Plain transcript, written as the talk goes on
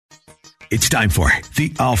It's time for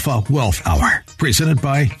the Alpha Wealth Hour, presented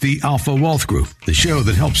by the Alpha Wealth Group, the show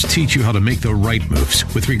that helps teach you how to make the right moves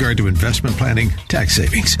with regard to investment planning, tax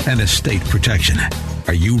savings, and estate protection.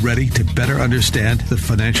 Are you ready to better understand the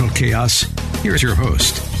financial chaos? Here's your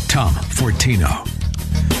host, Tom Fortino.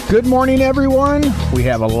 Good morning, everyone. We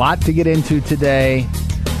have a lot to get into today.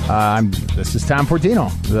 This is Tom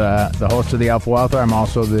Fortino, the host of the Alpha Wealth Hour. I'm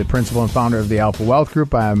also the principal and founder of the Alpha Wealth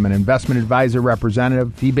Group. I'm an investment advisor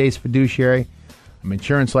representative, fee-based fiduciary. I'm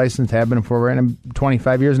insurance licensed, have been for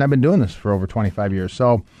 25 years, and I've been doing this for over 25 years.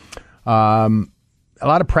 So a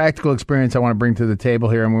lot of practical experience I want to bring to the table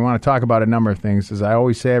here, and we want to talk about a number of things. As I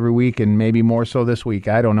always say every week, and maybe more so this week,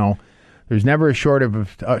 I don't know. There's never a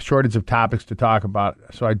shortage of topics to talk about.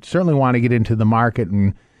 So I certainly want to get into the market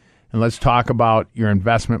and let's talk about your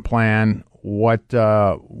investment plan,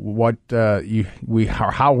 how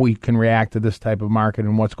we can react to this type of market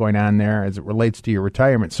and what's going on there as it relates to your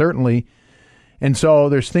retirement, certainly. And so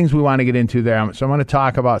there's things we want to get into there. So I'm going to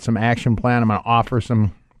talk about some action plan. I'm going to offer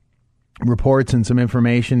some reports and some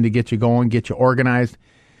information to get you going, get you organized.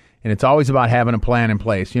 And it's always about having a plan in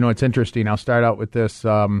place. You know, it's interesting. I'll start out with this.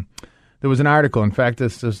 There was an article. In fact,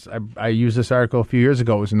 I used this article a few years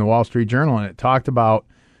ago. It was in the Wall Street Journal, and it talked about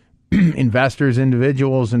investors,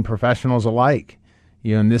 individuals, and professionals alike.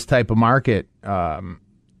 You know, in this type of market,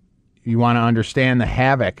 you want to understand the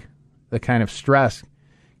havoc, the kind of stress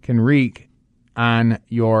can wreak on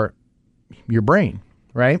your brain,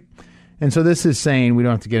 right? And so this is saying, we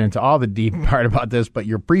don't have to get into all the deep part about this, but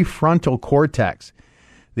your prefrontal cortex,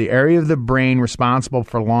 the area of the brain responsible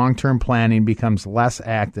for long-term planning, becomes less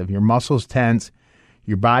active. Your muscles tense,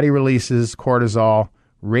 your body releases cortisol,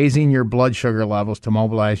 raising your blood sugar levels to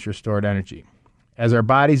mobilize your stored energy. As our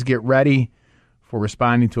bodies get ready for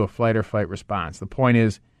responding to a flight or fight response, the point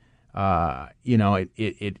is,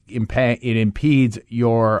 it impedes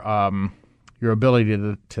your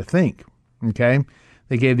ability to think. Okay,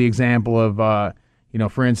 they gave the example of,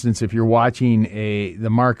 for instance, if you're watching the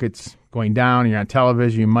markets going down and you're on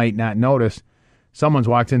television, you might not notice someone's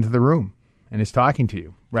walked into the room and is talking to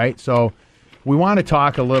you, right? So we want to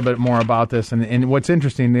talk a little bit more about this. And what's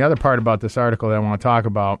interesting, the other part about this article that I want to talk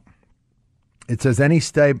about, it says any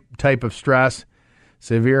type of stress,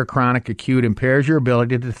 severe, chronic, acute, impairs your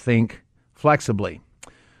ability to think flexibly.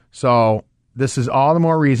 So this is all the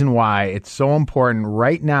more reason why it's so important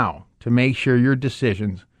right now to make sure your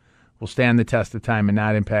decisions will stand the test of time and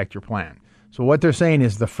not impact your plan. So what they're saying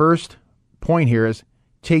is the first point here is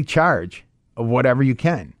take charge of whatever you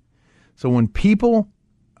can. So when people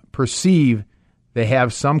perceive they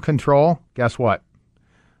have some control, guess what?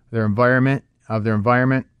 Their environment,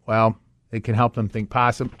 well, it can help them think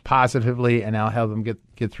positively, and that'll help them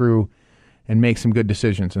get through and make some good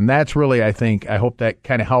decisions. And that's really, I hope that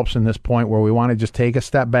kind of helps in this point where we want to just take a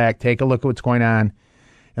step back, take a look at what's going on,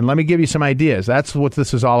 and let me give you some ideas. That's what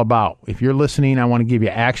this is all about. If you're listening, I want to give you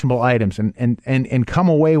actionable items and come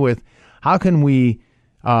away with how can we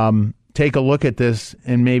take a look at this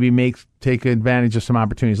and maybe take advantage of some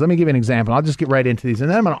opportunities. Let me give you an example. I'll just get right into these, and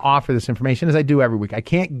then I'm going to offer this information as I do every week. I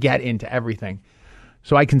can't get into everything,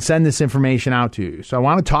 so I can send this information out to you. So I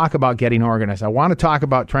want to talk about getting organized. I want to talk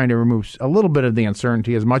about trying to remove a little bit of the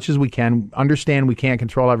uncertainty as much as we can, understand we can't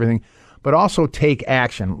control everything, but also take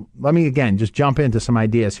action. Let me, again, just jump into some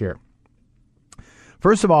ideas here.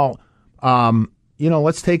 First of all,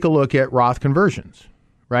 let's take a look at Roth conversions,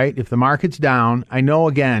 right? If the market's down, I know,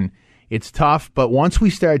 again, it's tough, but once we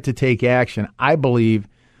start to take action, I believe,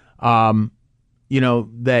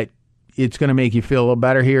 that it's going to make you feel a little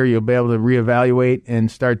better here. You'll be able to reevaluate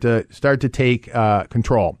and start to take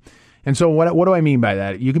control. And so what do I mean by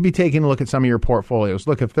that? You could be taking a look at some of your portfolios.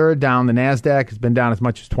 Look, if they're down, the NASDAQ has been down as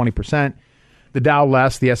much as 20%, the Dow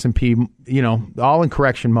less, the S&P, all in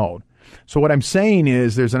correction mode. So what I'm saying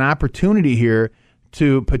is there's an opportunity here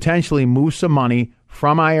to potentially move some money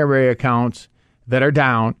from IRA accounts that are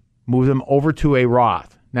down, move them over to a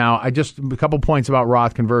Roth. Now, a couple points about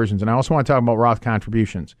Roth conversions, and I also want to talk about Roth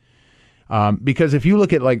contributions. Because if you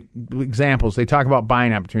look at like examples, they talk about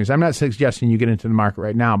buying opportunities. I'm not suggesting you get into the market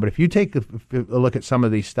right now, but if you take a look at some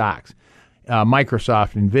of these stocks,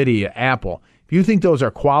 Microsoft, NVIDIA, Apple, if you think those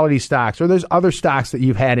are quality stocks, or there's other stocks that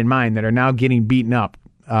you've had in mind that are now getting beaten up,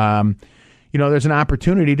 there's an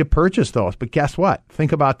opportunity to purchase those. But guess what?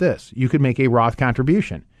 Think about this. You could make a Roth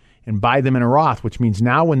contribution and buy them in a Roth, which means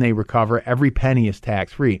now when they recover, every penny is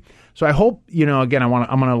tax-free. So I hope, again, I'm going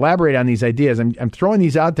to elaborate on these ideas. I'm throwing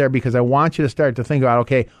these out there because I want you to start to think about,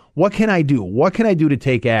 okay, what can I do? What can I do to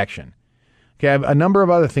take action? Okay, I have a number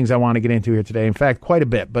of other things I want to get into here today. In fact, quite a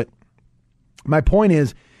bit. But my point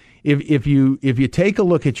is if you take a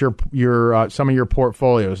look at your some of your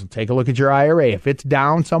portfolios and take a look at your IRA, if it's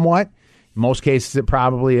down somewhat, in most cases it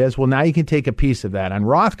probably is. Well, now you can take a piece of that. On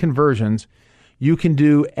Roth conversions, you can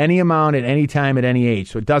do any amount at any time at any age.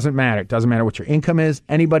 So it doesn't matter. It doesn't matter what your income is.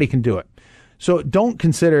 Anybody can do it. So you don't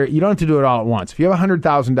have to do it all at once. If you have a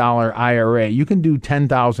 $100,000 IRA, you can do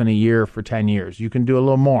 $10,000 a year for 10 years. You can do a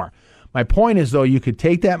little more. My point is, though, you could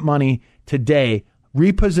take that money today,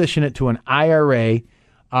 reposition it to an IRA,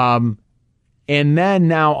 and then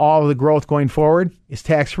now all of the growth going forward is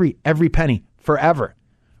tax-free, every penny, forever,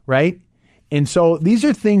 right? And so these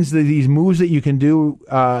are things, these moves that you can do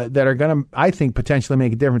that are going to, I think, potentially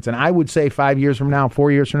make a difference. And I would say 5 years from now,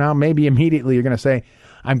 4 years from now, maybe immediately you're going to say,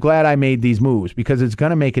 I'm glad I made these moves because it's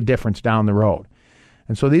going to make a difference down the road.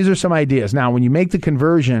 And so these are some ideas. Now, when you make the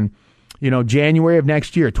conversion, January of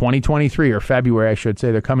next year, 2023, or February, I should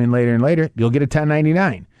say, they're coming later and later, you'll get a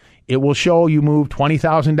 1099. It will show you moved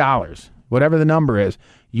 $20,000, whatever the number is.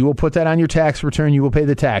 You will put that on your tax return. You will pay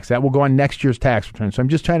the tax. That will go on next year's tax return. So I'm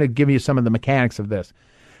just trying to give you some of the mechanics of this.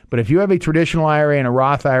 But if you have a traditional IRA and a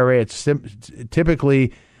Roth IRA, it's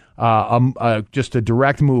typically just a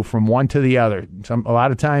direct move from one to the other. A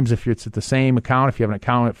lot of times, if it's at the same account, if you have an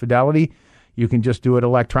account at Fidelity, you can just do it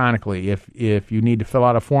electronically. If you need to fill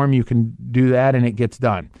out a form, you can do that and it gets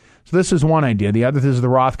done. So this is one idea. The other is the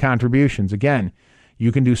Roth contributions. Again,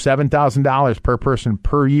 you can do $7,000 per person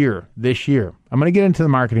per year this year. I'm going to get into the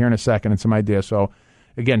market here in a second and some ideas. So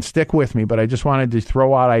again, stick with me, but I just wanted to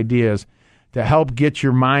throw out ideas to help get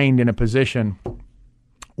your mind in a position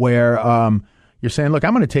where you're saying, look,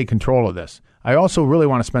 I'm going to take control of this. I also really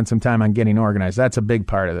want to spend some time on getting organized. That's a big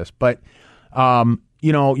part of this. But,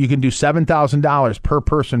 you can do $7,000 per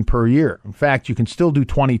person per year. In fact, you can still do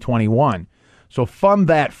 2021. So fund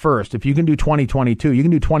that first. If you can do 2022, you can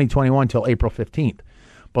do 2021 till April 15th.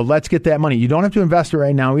 But let's get that money. You don't have to invest it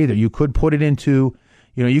right now either. You could put it into,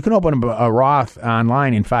 you can open a Roth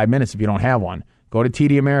online in 5 minutes if you don't have one. Go to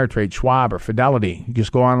TD Ameritrade, Schwab, or Fidelity. You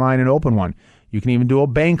just go online and open one. You can even do a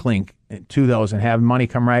bank link to those and have money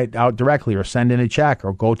come right out directly, or send in a check,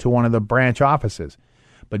 or go to one of the branch offices.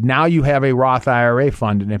 But now you have a Roth IRA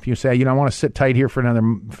fund, and if you say, I want to sit tight here for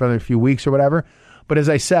another few weeks or whatever. But as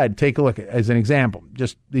I said, take a look as an example.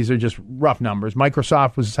 These are just rough numbers.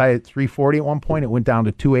 Microsoft was as high at 340 at one point. It went down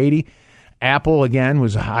to 280. Apple again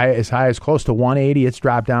was as high as close to 180. It's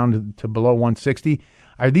dropped down to below 160.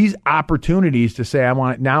 Are these opportunities to say, I'm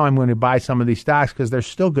going to buy some of these stocks because they're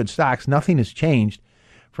still good stocks? Nothing has changed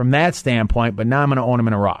from that standpoint, but now I'm going to own them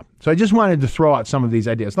in a Roth. So I just wanted to throw out some of these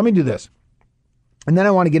ideas. Let me do this. And then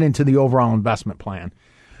I want to get into the overall investment plan.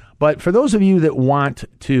 But for those of you that want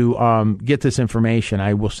to get this information,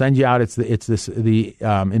 I will send you out. It's the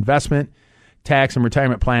investment, tax, and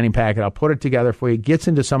retirement planning packet. I'll put it together for you. It gets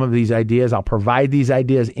into some of these ideas. I'll provide these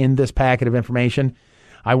ideas in this packet of information.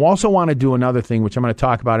 I also want to do another thing, which I'm going to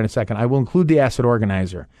talk about in a second. I will include the asset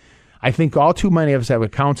organizer. I think all too many of us have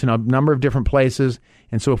accounts in a number of different places.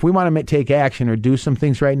 And so if we want to take action or do some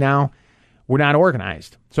things right now, we're not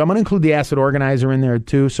organized. So I'm going to include the asset organizer in there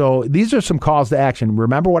too. So these are some calls to action.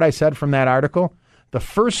 Remember what I said from that article? The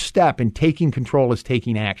first step in taking control is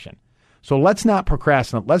taking action. So let's not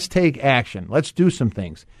procrastinate. Let's take action. Let's do some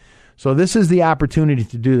things. So this is the opportunity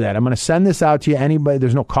to do that. I'm going to send this out to you. Anybody,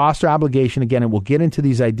 there's no cost or obligation. Again, and we'll get into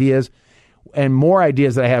these ideas and more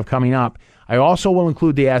ideas that I have coming up. I also will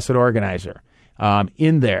include the asset organizer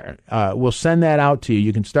in there. We'll send that out to you.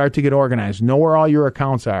 You can start to get organized. Know where all your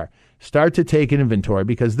accounts are. Start to take an inventory,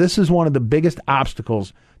 because this is one of the biggest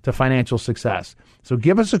obstacles to financial success. So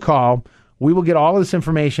give us a call. We will get all of this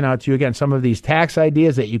information out to you. Again, some of these tax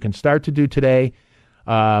ideas that you can start to do today.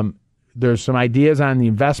 There's some ideas on the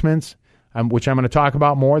investments, which I'm going to talk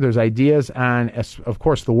about more. There's ideas on, of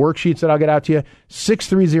course, the worksheets that I'll get out to you.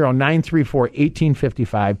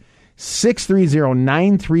 630-934-1855.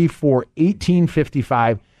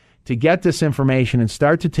 630-934-1855 to get this information and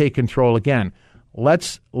start to take control. Again,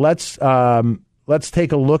 let's take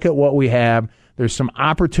a look at what we have. There's some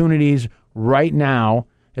opportunities right now,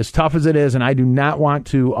 as tough as it is, and I do not want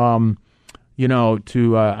to, I'm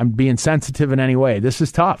being sensitive in any way. This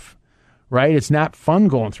is tough, right? It's not fun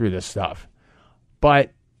going through this stuff,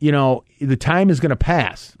 but the time is going to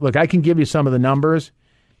pass. Look, I can give you some of the numbers,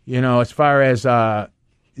 as far as the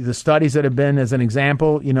studies that have been, as an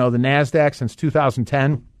example, the NASDAQ since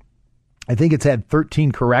 2010, I think it's had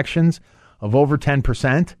 13 corrections of over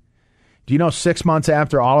 10%. Do you know 6 months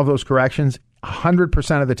after all of those corrections,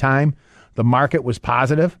 100% of the time, the market was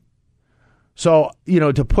positive? So,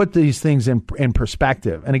 to put these things in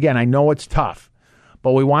perspective, and again, I know it's tough,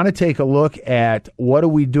 but we want to take a look at what are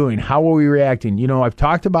we doing? How are we reacting? I've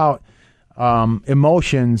talked about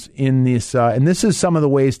emotions in this, and this is some of the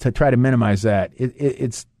ways to try to minimize that.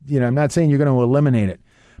 It's, I'm not saying you're going to eliminate it,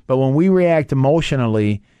 but when we react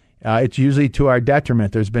emotionally, it's usually to our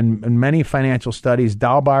detriment. There's been many financial studies.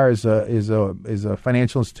 Dalbar is a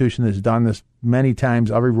financial institution that's done this many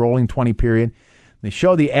times, every rolling 20 period. They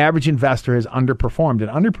show the average investor has underperformed, and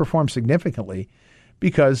underperformed significantly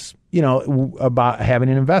because, about having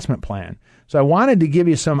an investment plan. So I wanted to give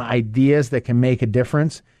you some ideas that can make a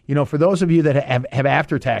difference. For those of you that have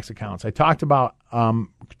after-tax accounts, I talked about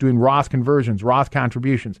doing Roth conversions, Roth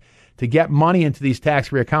contributions, to get money into these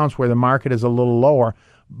tax-free accounts where the market is a little lower.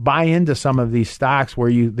 Buy into some of these stocks where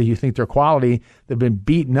you think they're quality, they've been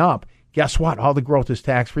beaten up. Guess what? All the growth is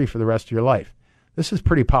tax-free for the rest of your life. This is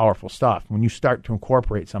pretty powerful stuff when you start to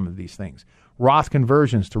incorporate some of these things. Roth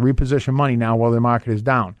conversions to reposition money now while the market is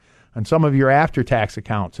down. On some of your after-tax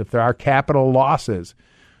accounts, if there are capital losses,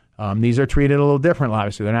 these are treated a little differently.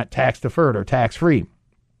 Obviously, they're not tax-deferred or tax-free.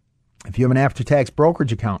 If you have an after-tax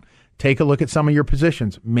brokerage account, take a look at some of your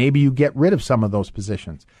positions. Maybe you get rid of some of those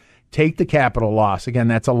positions. Take the capital loss. Again,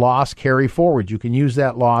 that's a loss carry forward. You can use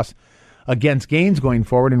that loss against gains going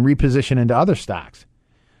forward and reposition into other stocks.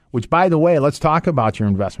 Which, by the way, let's talk about your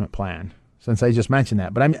investment plan, since I just mentioned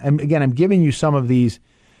that. But I'm giving you some of these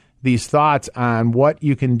thoughts on what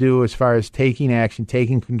you can do as far as taking action,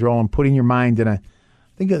 taking control, and putting your mind in I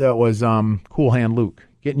think that was Cool Hand Luke,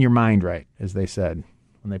 getting your mind right, as they said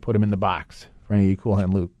when they put him in the box for any Cool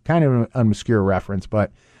Hand Luke. Kind of an obscure reference,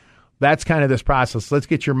 but that's kind of this process. Let's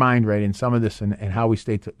get your mind right in some of this and how we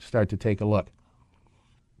start to take a look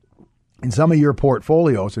in some of your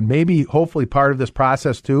portfolios, and maybe hopefully part of this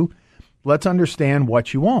process too, let's understand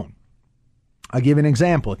what you own. I'll give you an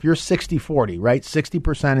example. If you're 60-40, right,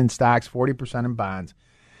 60% in stocks, 40% in bonds.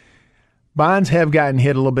 Bonds have gotten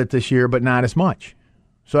hit a little bit this year, but not as much.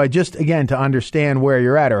 So again, to understand where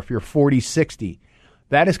you're at, or if you're 40-60,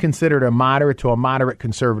 that is considered a moderate to a moderate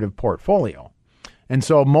conservative portfolio. And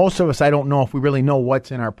so most of us, I don't know if we really know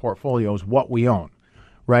what's in our portfolios, what we own.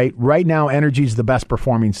 Right now, energy is the best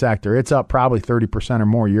performing sector. It's up probably 30% or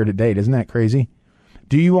more year to date. Isn't that crazy?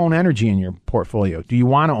 Do you own energy in your portfolio? Do you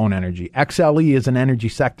want to own energy? XLE is an energy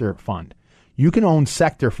sector fund. You can own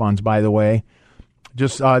sector funds, by the way.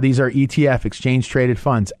 Just these are ETF, exchange traded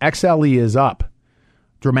funds. XLE is up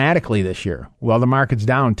dramatically this year. Well, the market's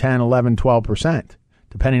down 10, 11, 12%,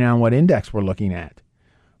 depending on what index we're looking at.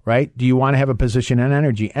 Right? Do you want to have a position in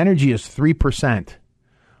energy? Energy is 3%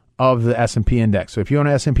 of the S&P index. So if you own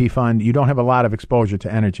an S&P fund, you don't have a lot of exposure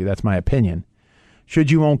to energy. That's my opinion.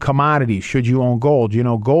 Should you own commodities? Should you own gold?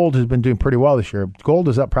 Gold has been doing pretty well this year. Gold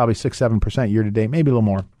is up probably 6-7% year to date, maybe a little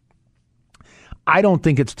more. I don't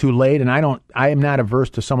think it's too late, and I am not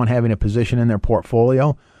averse to someone having a position in their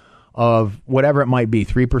portfolio of whatever it might be,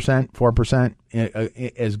 3%,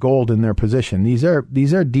 4% as gold in their position. These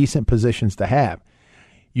are decent positions to have.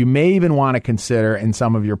 You may even want to consider in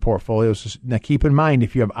some of your portfolios. Now, keep in mind,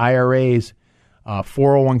 if you have IRAs,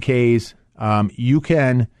 401ks, you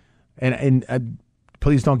can, and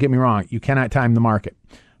please don't get me wrong, you cannot time the market.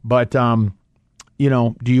 But, do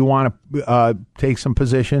you want to take some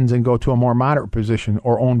positions and go to a more moderate position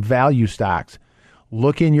or own value stocks?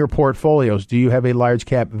 Look in your portfolios. Do you have a large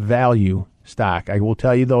cap value stock? I will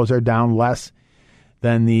tell you those are down less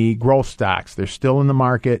than the growth stocks. They're still in the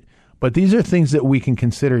market. But these are things that we can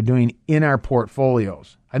consider doing in our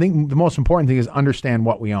portfolios. I think the most important thing is understand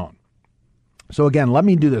what we own. So again, let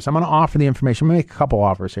me do this. I'm going to offer the information. I'm going to make a couple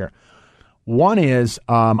offers here. One is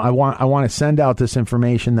I want to send out this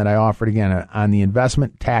information that I offered again on the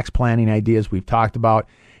investment tax planning ideas we've talked about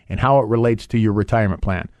and how it relates to your retirement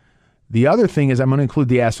plan. The other thing is I'm going to include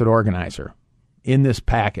the asset organizer in this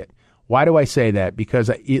packet. Why do I say that? Because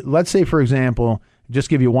let's say, for example, just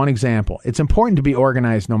give you one example. It's important to be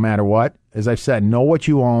organized no matter what. As I've said, know what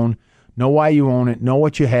you own, know why you own it, know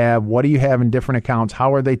what you have, what do you have in different accounts,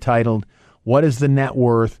 how are they titled, what is the net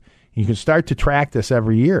worth. You can start to track this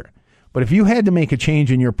every year. But if you had to make a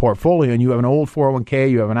change in your portfolio and you have an old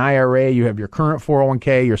 401k, you have an IRA, you have your current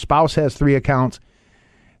 401k, your spouse has 3 accounts,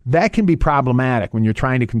 that can be problematic when you're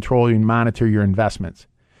trying to control and monitor your investments.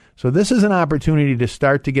 So this is an opportunity to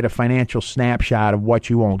start to get a financial snapshot of what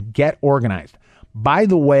you own. Get organized. By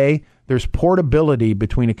the way, there's portability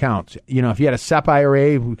between accounts. If you had a SEP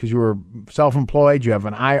IRA because you were self-employed, you have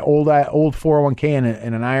an old 401k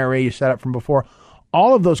and an IRA you set up from before,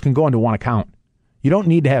 all of those can go into one account. You don't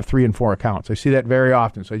need to have 3 and 4 accounts. I see that very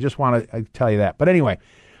often, so I just want to tell you that. But anyway,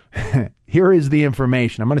 here is the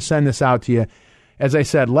information. I'm going to send this out to you. As I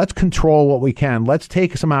said, let's control what we can. Let's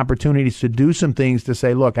take some opportunities to do some things to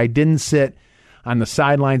say, look, I didn't sit on the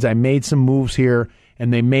sidelines. I made some moves here,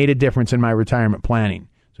 and they made a difference in my retirement planning.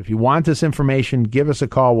 So So if you want this information, give us a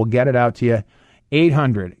call. We'll get it out to you.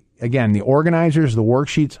 800. Again, the organizers, the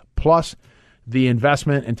worksheets, plus the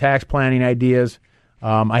investment and tax planning ideas.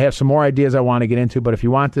 I have some more ideas I want to get into, but if you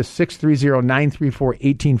want this,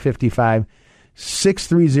 630-934-1855.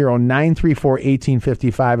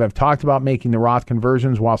 630-934-1855. I've talked about making the Roth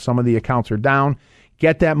conversions while some of the accounts are down.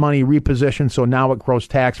 Get that money repositioned so now it grows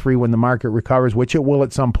tax-free when the market recovers, which it will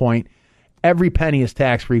at some point. Every penny is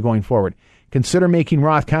tax-free going forward. Consider making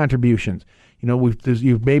Roth contributions. You know,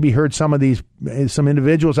 you've maybe heard some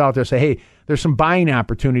individuals out there say, hey, there's some buying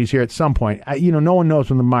opportunities here at some point. No one knows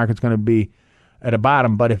when the market's going to be at a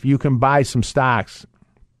bottom, but if you can buy some stocks,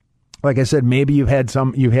 like I said, maybe you've had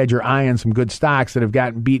your eye on some good stocks that have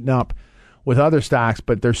gotten beaten up with other stocks,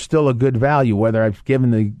 but they're still a good value, whether I've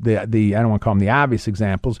given the I don't want to call them the obvious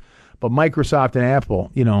examples, but Microsoft and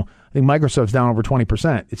Apple, I think Microsoft's down over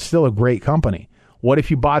 20%. It's still a great company. What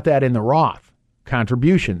if you bought that in the Roth?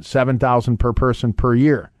 Contribution, $7,000 per person per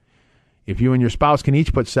year. If you and your spouse can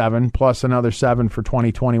each put $7 plus another $7 for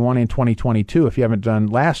 2021 and 2022, if you haven't done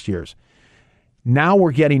last year's. Now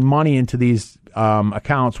we're getting money into these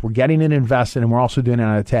accounts. We're getting it invested, and we're also doing it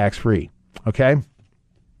on a tax-free. Okay?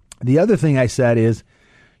 The other thing I said is,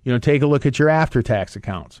 take a look at your after-tax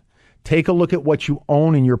accounts. Take a look at what you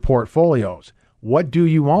own in your portfolios. What do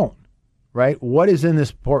you own, right? What is in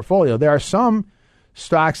this portfolio? There are some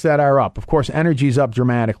stocks that are up. Of course, energy's up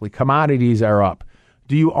dramatically. Commodities are up.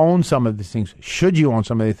 Do you own some of these things? Should you own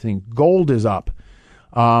some of these things? Gold is up.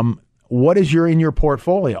 What is in your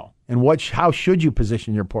portfolio? And how should you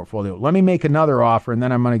position your portfolio? Let me make another offer, and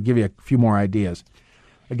then I'm going to give you a few more ideas.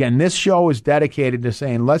 Again, this show is dedicated to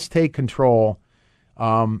saying let's take control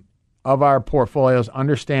of our portfolios,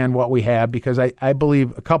 understand what we have, because I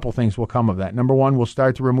believe a couple things will come of that. Number one, we'll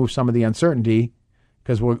start to remove some of the uncertainty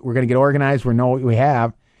because we're going to get organized. We know what we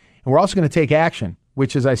have. And we're also going to take action,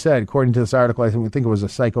 which, as I said, according to this article, I think it was a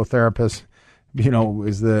psychotherapist,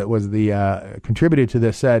 was the contributor to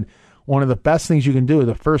this, said one of the best things you can do,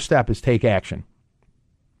 the first step is take action.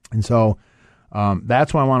 And so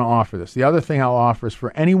that's why I want to offer this. The other thing I'll offer is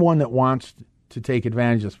for anyone that wants to take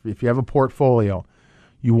advantage of this, if you have a portfolio,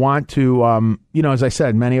 you want to, as I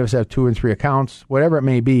said, many of us have 2 and 3 accounts, whatever it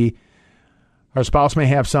may be. Our spouse may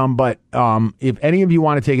have some, but if any of you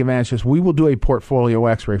want to take advantage of this, we will do a portfolio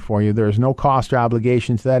x-ray for you. There is no cost or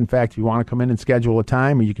obligation to that. In fact, if you want to come in and schedule a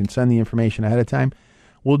time, or you can send the information ahead of time,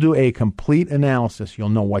 we'll do a complete analysis. You'll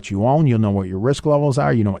know what you own. You'll know what your risk levels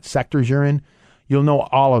are. You know what sectors you're in. You'll know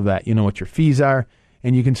all of that. You know what your fees are.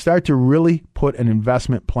 And you can start to really put an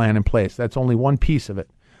investment plan in place. That's only one piece of it.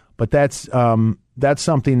 But that's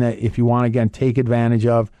something that if you want to, again, take advantage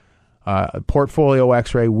of, a portfolio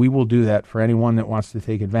x-ray, we will do that for anyone that wants to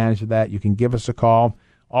take advantage of that. You can give us a call.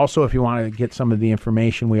 Also, if you want to get some of the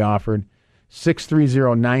information we offered,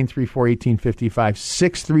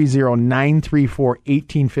 630-934-1855,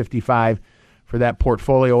 630-934-1855 for that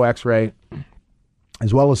portfolio x-ray,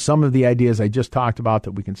 as well as some of the ideas I just talked about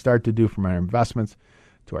that we can start to do from our investments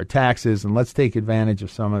to our taxes. And let's take advantage of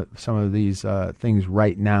some of these things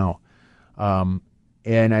right now.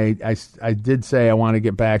 And I did say I want to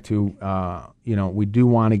get back to, we do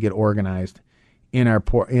want to get organized in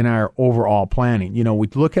our overall planning. We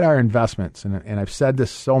look at our investments, and I've said this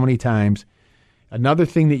so many times. Another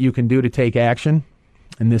thing that you can do to take action,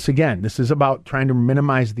 and this is about trying to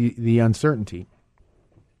minimize the uncertainty.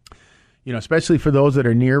 Especially for those that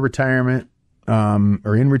are near retirement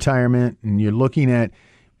or in retirement, and you're looking at.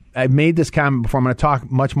 I've made this comment before. I'm going to talk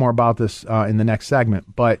much more about this in the next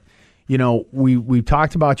segment, but. We've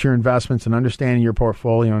talked about your investments and understanding your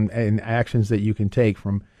portfolio and actions that you can take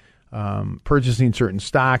from purchasing certain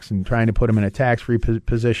stocks and trying to put them in a tax-free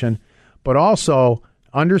position, but also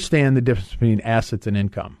understand the difference between assets and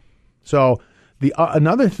income. So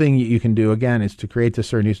another thing you can do, again, is to create this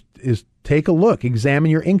certainty is take a look,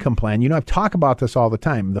 examine your income plan. I talk about this all the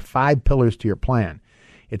time, the 5 pillars to your plan.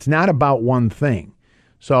 It's not about one thing.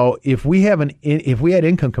 So if we had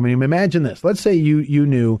income coming in, imagine this. Let's say you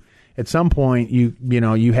knew at some point, you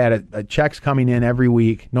had a checks coming in every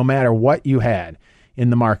week, no matter what you had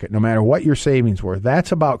in the market, no matter what your savings were.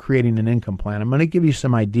 That's about creating an income plan. I'm going to give you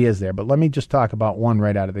some ideas there, but let me just talk about one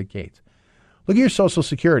right out of the gates. Look at your Social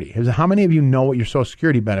Security. How many of you know what your Social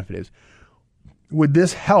Security benefit is? Would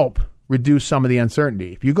this help reduce some of the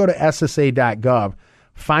uncertainty? If you go to SSA.gov,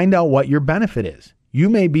 find out what your benefit is. You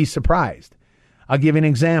may be surprised. I'll give you an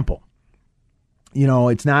example.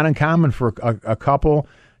 It's not uncommon for a couple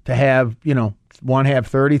to have, one have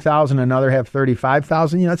 $30,000, another have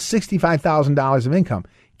 $35,000. That's $65,000 of income.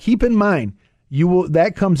 Keep in mind,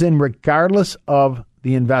 that comes in regardless of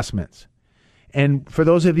the investments. And for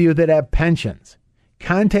those of you that have pensions,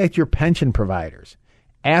 contact your pension providers.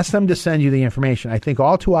 Ask them to send you the information. I think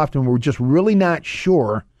all too often we're just really not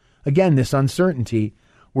sure, again, this uncertainty,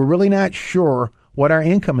 we're really not sure what our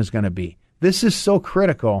income is going to be. This is so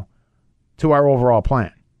critical to our overall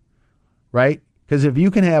plan, right? Because if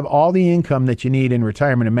you can have all the income that you need in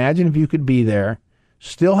retirement, imagine if you could be there,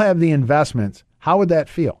 still have the investments, how would that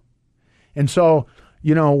feel? And so,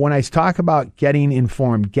 when I talk about getting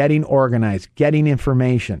informed, getting organized, getting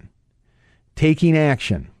information, taking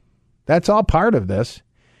action, that's all part of this.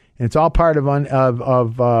 And it's all part of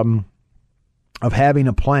having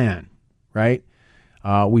a plan, right?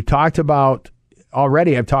 I've talked about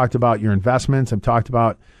your investments. I've talked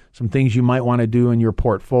about some things you might want to do in your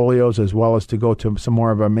portfolios, as well as to go to some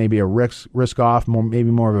more of maybe a risk off,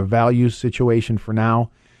 maybe more of a value situation for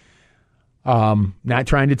now. Not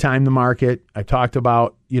trying to time the market. I talked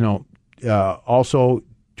about, also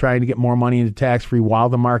trying to get more money into tax-free while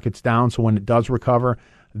the market's down. So when it does recover,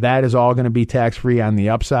 that is all going to be tax-free on the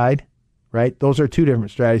upside, right? Those are two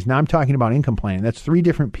different strategies. Now I'm talking about income planning. That's three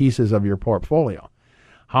different pieces of your portfolio.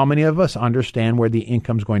 How many of us understand where the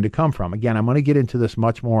income's going to come from? Again, I'm going to get into this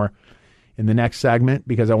much more in the next segment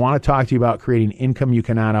because I want to talk to you about creating income you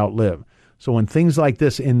cannot outlive. So when things like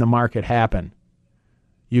this in the market happen,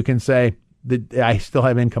 you can say that I still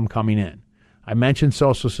have income coming in. I mentioned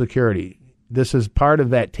Social Security. This is part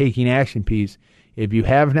of that taking action piece. If you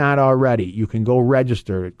have not already, you can go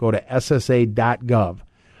register. Go to ssa.gov.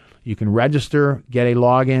 You can register, get a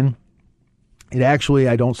login. It actually,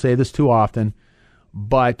 I don't say this too often,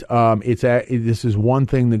 but this is one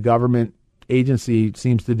thing the government agency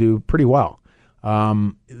seems to do pretty well.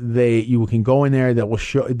 You can go in there. That will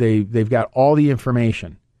show they've got all the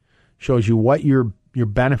information. Shows you what your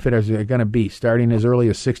benefits are going to be, starting as early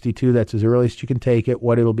as 62. That's as early as you can take it.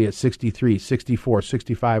 What it'll be at 63, 64,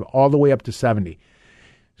 65, all the way up to 70.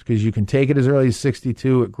 Because you can take it as early as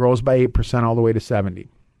 62. It grows by 8% all the way to 70.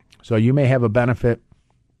 So you may have a benefit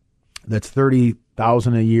that's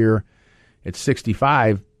 $30,000 a year at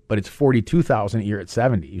 65, but it's $42,000 a year at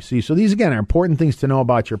 70. You see, so these again are important things to know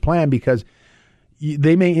about your plan because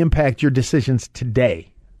they may impact your decisions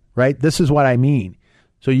today, right? This is what I mean.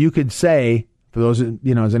 So you could say, for those,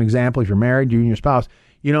 as an example, if you're married, you and your spouse,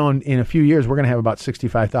 in a few years, we're going to have about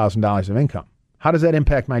 $65,000 of income. How does that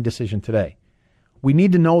impact my decision today? We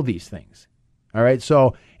need to know these things. All right.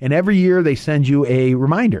 So, and every year they send you a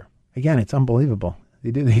reminder. Again, it's unbelievable.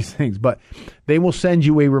 They do these things, but they will send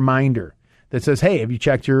you a reminder that says, hey, have you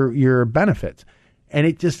checked your benefits? And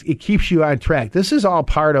it keeps you on track. This is all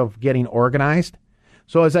part of getting organized.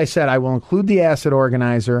 So as I said, I will include the asset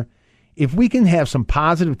organizer. If we can have some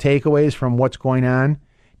positive takeaways from what's going on,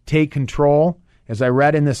 take control. As I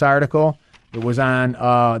read in this article, it was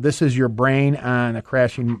on, This Is Your Brain on a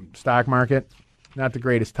Crashing Stock Market. Not the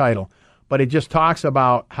greatest title, but it just talks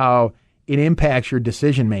about how it impacts your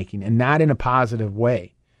decision making and not in a positive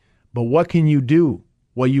way. But what can you do?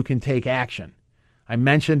 Well, you can take action. I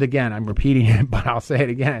mentioned again, I'm repeating it, but I'll say it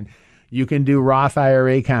again. You can do Roth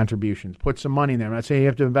IRA contributions. Put some money in there. I'm not saying you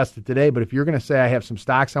have to invest it today, but if you're going to say I have some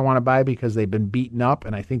stocks I want to buy because they've been beaten up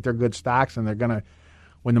and I think they're good stocks and they're going to,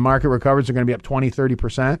 when the market recovers, they're going to be up 20,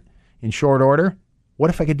 30% in short order. What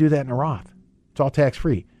if I could do that in a Roth? It's all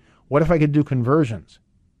tax-free. What if I could do conversions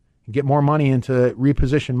and get more money into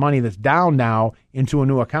reposition money that's down now into a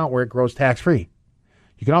new account where it grows tax-free?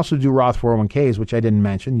 You can also do Roth 401ks, which I didn't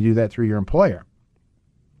mention. You do that through your employer.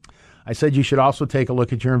 I said you should also take a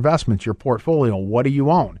look at your investments, your portfolio. What do you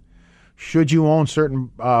own? Should you own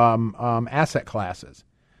certain asset classes?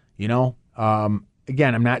 Again,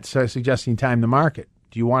 I'm not suggesting time the market.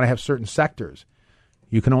 Do you want to have certain sectors?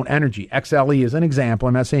 You can own energy. XLE is an example.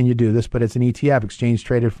 I'm not saying you do this, but it's an ETF, exchange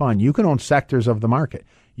traded fund. You can own sectors of the market.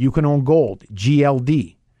 You can own gold,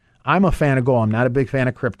 GLD. I'm a fan of gold. I'm not a big fan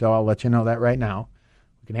of crypto. I'll let you know that right now.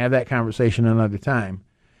 We can have that conversation another time.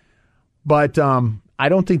 But I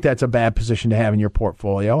don't think that's a bad position to have in your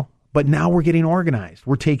portfolio. But now we're getting organized.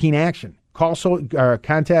 We're taking action.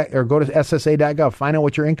 Contact or go to SSA.gov. Find out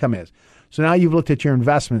what your income is. So now you've looked at your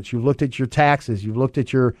investments. You've looked at your taxes. You've looked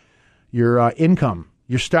at your income.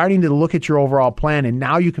 You're starting to look at your overall plan, and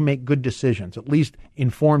now you can make good decisions, at least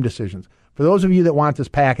informed decisions. For those of you that want this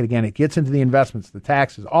packet, again, it gets into the investments, the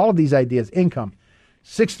taxes, all of these ideas, income,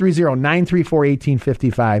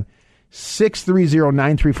 630-934-1855,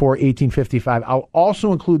 630-934-1855. I'll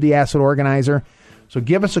also include the asset organizer. So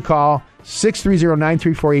give us a call,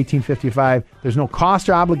 630-934-1855. There's no cost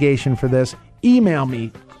or obligation for this. Email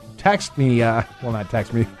me, text me, not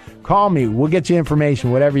text me, call me. We'll get you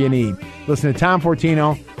information, whatever you need. Listen to Tom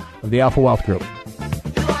Fortino of the Alpha Wealth Group.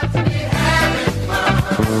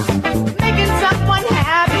 Making someone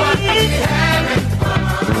happy.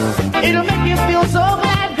 It'll make you feel so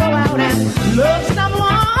glad. Go out and love someone.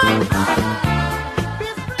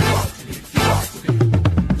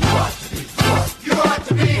 You ought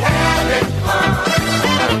to be having fun.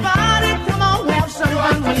 Everybody, come on, have some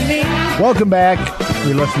fun with me. Welcome back.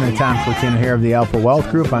 You're listening to Tom Fortino here of the Alpha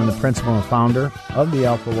Wealth Group. I'm the principal and founder of the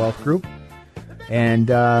Alpha Wealth Group.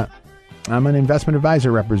 And I'm an investment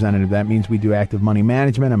advisor representative. That means we do active money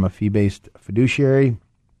management. I'm a fee-based fiduciary.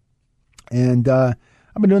 And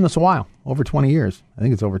I've been doing this a while, over 20 years. I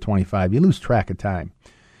think it's over 25. You lose track of time.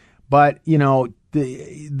 But, you know,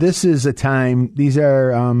 this is a time,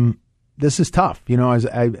 this is tough. You know, as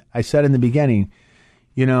I said in the beginning,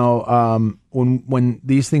 you know, when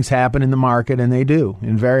these things happen in the market, and they do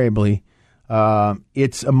invariably,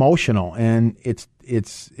 it's emotional, and it's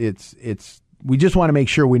we just want to make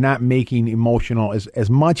sure we're not making emotional as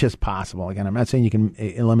much as possible. Again, I'm not saying you can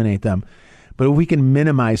eliminate them, but if we can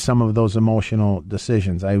minimize some of those emotional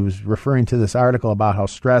decisions. I was referring to this article about how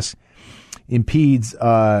stress impedes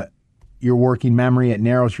your working memory. It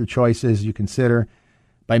narrows your choices you consider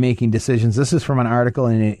by making decisions. This is from an article,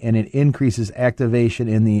 and it increases activation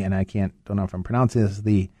in the, and don't know if I'm pronouncing this,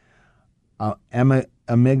 the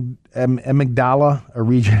amygdala, a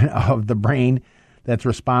region of the brain that's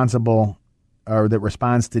responsible, or that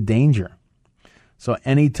responds to danger. So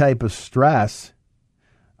any type of stress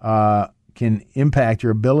can impact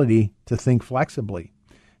your ability to think flexibly.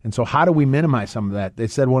 And so how do we minimize some of that? They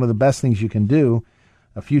said one of the best things you can do,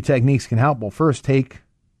 a few techniques can help. Well, first, take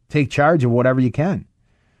charge of whatever you can.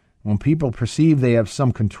 When people perceive they have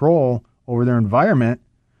some control over their environment,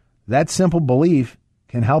 that simple belief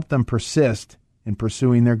can help them persist in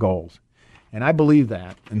pursuing their goals. And I believe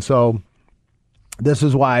that. And so this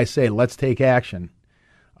is why I say, let's take action.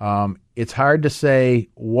 It's hard to say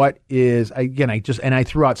what is, again, I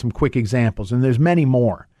threw out some quick examples, and there's many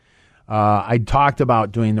more. I talked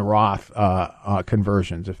about doing the Roth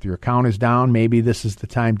conversions. If your account is down, maybe this is the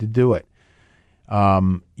time to do it.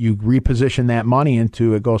 You reposition that money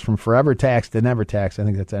into, it goes from forever tax to never tax. I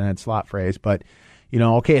think that's an Ed Slott phrase. But, you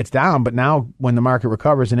know, okay, it's down, but now when the market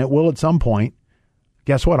recovers, and it will at some point,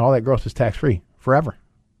 guess what? All that growth is tax-free forever.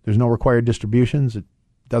 There's no required distributions. It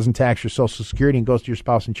doesn't tax your Social Security and goes to your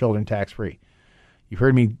spouse and children tax-free. You've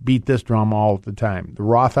heard me beat this drum all the time. The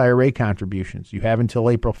Roth IRA contributions, you have until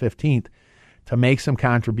April 15th to make some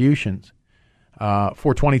contributions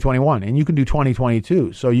for 2021, and you can do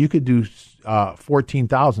 2022. So you could do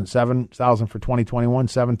 14,000, 7,000 for 2021,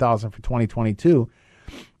 7,000 for 2022.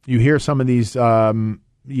 You hear some of these,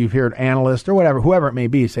 you've heard analysts or whatever, whoever it may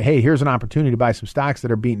be, say, hey, here's an opportunity to buy some stocks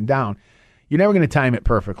that are beaten down. You're never going to time it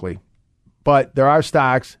perfectly, but there are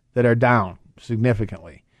stocks that are down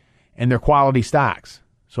significantly, and they're quality stocks.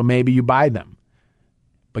 So maybe you buy them.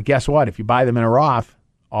 But guess what? If you buy them in a Roth,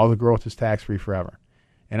 all the growth is tax-free forever.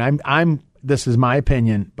 And I'm this is my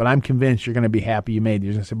opinion, but I'm convinced you're going to be happy you made it.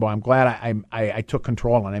 You're going to say, boy, I'm glad I took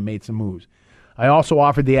control and I made some moves. I also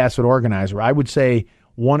offered the Asset Organizer. I would say,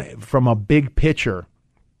 from a big picture,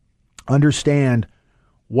 understand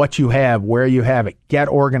what you have, where you have it, get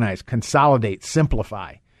organized, consolidate,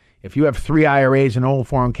 simplify. If you have 3 IRAs and an old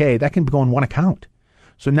 401k, that can go in one account.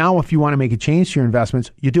 So now if you want to make a change to your investments,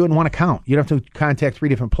 you do it in one account. You don't have to contact 3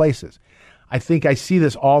 different places. I think I see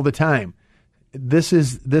this all the time. This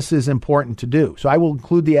is important to do. So I will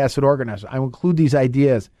include the Asset Organizer. I will include these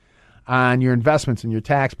ideas on your investments and your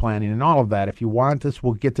tax planning and all of that. If you want this,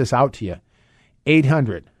 we'll get this out to you.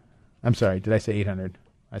 800. I'm sorry, did I say 800?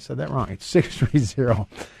 I said that wrong. It's 630-934-1855.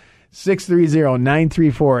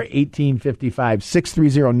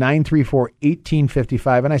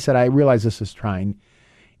 630-934-1855. And I said, I realize this is trying.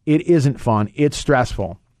 It isn't fun. It's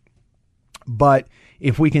stressful. But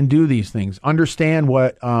if we can do these things, understand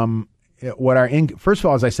what first of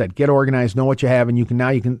all, as I said, get organized, know what you have,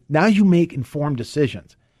 and now you make informed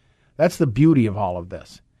decisions. That's the beauty of all of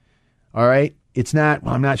this. All right? It's not,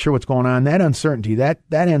 well, I'm not sure what's going on. That uncertainty, that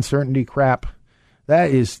uncertainty crap,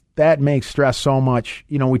 that makes stress so much.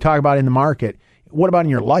 You know, we talk about in the market. What about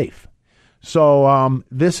in your life? So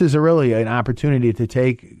this is really an opportunity to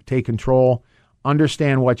take control,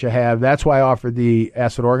 understand what you have. That's why I offered the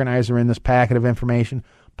Asset Organizer in this packet of information,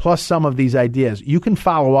 plus some of these ideas. You can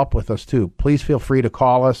follow up with us too. Please feel free to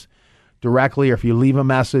call us directly, or if you leave a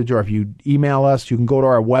message, or if you email us, you can go to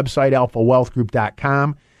our website,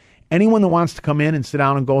 alphawealthgroup.com. Anyone that wants to come in and sit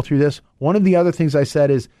down and go through this, one of the other things I said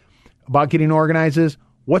is about getting organized is,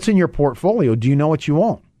 what's in your portfolio? Do you know what you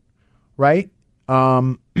own? Right?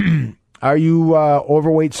 Are you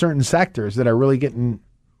overweight certain sectors that are really getting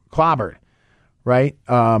clobbered? Right?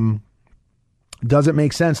 Does it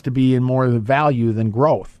make sense to be in more value than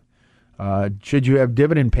growth? Should you have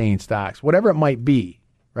dividend-paying stocks? Whatever it might be,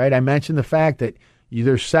 right? I mentioned the fact that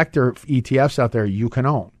there's sector ETFs out there you can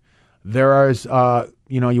own. There is, you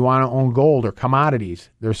want to own gold or commodities.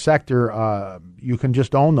 There's sector, you can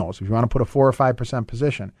just own those if you want to put a 4 or 5%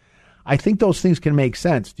 position. I think those things can make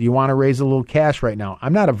sense. Do you want to raise a little cash right now?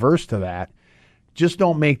 I'm not averse to that. Just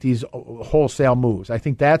don't make these wholesale moves. I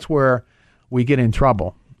think that's where we get in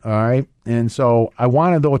trouble, all right? And so I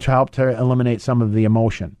wanted, though, to help to eliminate some of the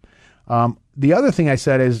emotion. The other thing I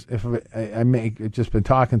said is, if I may just been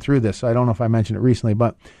talking through this, so I don't know if I mentioned it recently,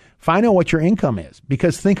 but find out what your income is.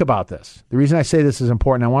 Because think about this. The reason I say this is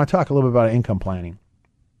important, I want to talk a little bit about income planning,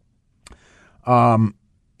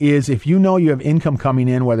 is if you know you have income coming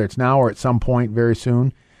in, whether it's now or at some point very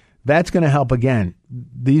soon, that's going to help again.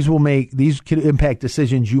 These could impact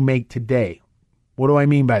decisions you make today. What do I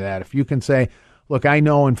mean by that? If you can say, look, I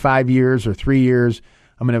know in 5 years or 3 years,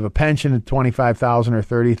 I'm going to have a pension of $25,000 or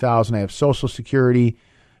 $30,000. I have Social Security.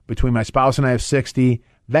 Between my spouse and I have $60,000.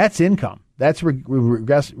 That's income. That's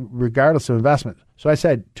regardless of investment. So I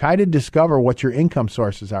said, try to discover what your income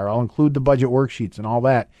sources are. I'll include the budget worksheets and all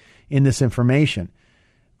that in this information.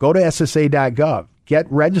 Go to SSA.gov. Get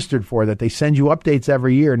registered for that. They send you updates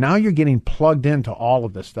every year. Now you're getting plugged into all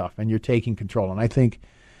of this stuff, and you're taking control. And I think,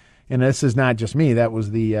 and this is not just me, that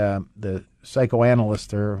was the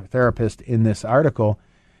psychoanalyst or therapist in this article,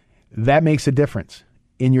 that makes a difference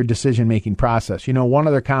in your decision-making process. One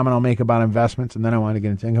other comment I'll make about investments, and then I want to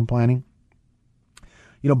get into income planning.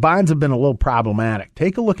 Bonds have been a little problematic.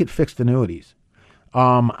 Take a look at fixed annuities.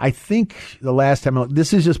 I think the last time,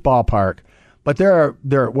 this is just ballpark, but there are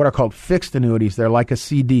what are called fixed annuities. They're like a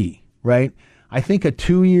CD, right? I think a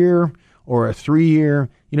 2-year or a 3-year,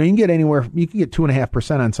 you can get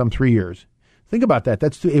 2.5% on some 3 years. Think about that.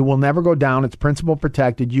 It will never go down. It's principal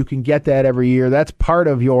protected. You can get that every year. That's part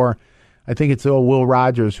of your, I think it's old Will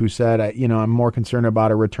Rogers who said, I'm more concerned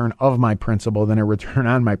about a return of my principal than a return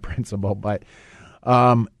on my principal. But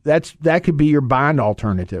that could be your bond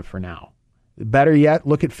alternative for now. Better yet,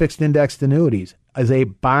 look at fixed indexed annuities as a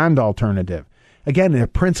bond alternative. Again, they're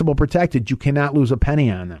principal protected. You cannot lose a penny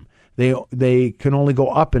on them. They can only go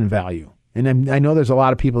up in value. And I know there's a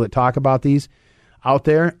lot of people that talk about these out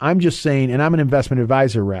there. I'm just saying, and I'm an investment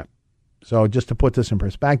advisor rep, so just to put this in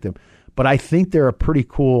perspective, but I think they're a pretty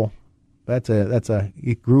cool, that's a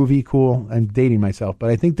groovy cool, I'm dating myself,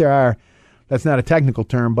 but I think that's not a technical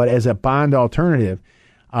term, but as a bond alternative,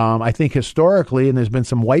 I think historically, and there's been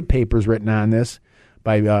some white papers written on this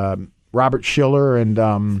by Robert Schiller and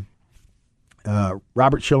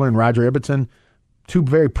Roger Ibbotson, two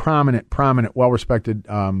very prominent, well-respected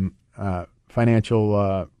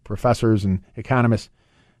financial professors and economists,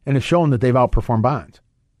 and have shown that they've outperformed bonds.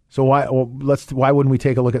 So why wouldn't we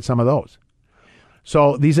take a look at some of those?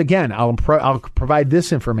 So these, again, I'll provide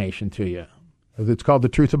this information to you. It's called The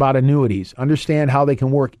Truth About Annuities. Understand how they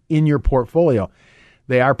can work in your portfolio.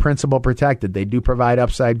 They are principal protected. They do provide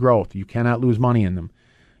upside growth. You cannot lose money in them.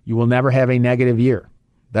 You will never have a negative year.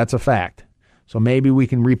 That's a fact. So maybe we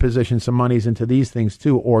can reposition some monies into these things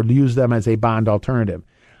too, or use them as a bond alternative.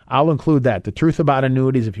 I'll include that. The Truth About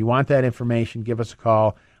Annuities. If you want that information, give us a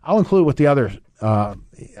call. I'll include with the other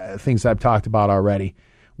things I've talked about already,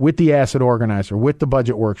 with the asset organizer, with the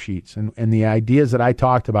budget worksheets, and the ideas that I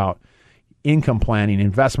talked about, income planning,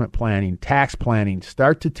 investment planning, tax planning.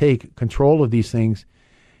 Start to take control of these things,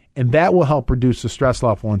 and that will help reduce the stress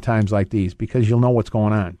level in times like these, because you'll know what's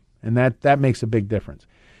going on, and that makes a big difference.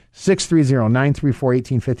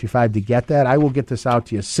 630-934-1855 to get that. I will get this out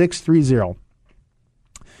to you.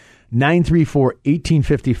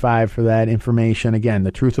 630-934-1855 for that information. Again,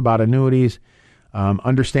 the truth about annuities,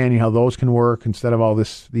 understanding how those can work instead of all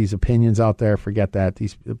these opinions out there. Forget that.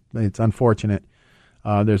 It's unfortunate.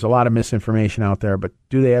 There's a lot of misinformation out there, but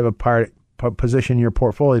do they have a position in your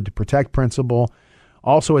portfolio to protect principal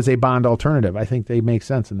also as a bond alternative? I think they make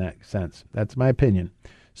sense in that sense. That's my opinion.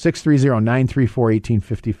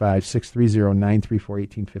 630-934-1855,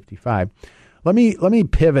 630-934-1855. Let me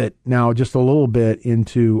pivot now just a little bit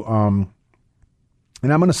into, and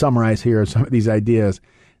I'm going to summarize here some of these ideas.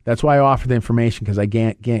 That's why I offer the information, because I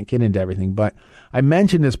can't get into everything. But I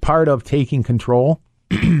mentioned as part of taking control,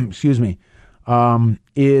 excuse me,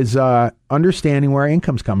 is understanding where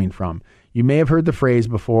income's coming from. You may have heard the phrase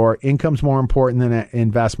before, income's more important than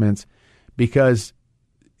investments, because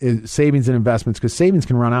savings and investments, because savings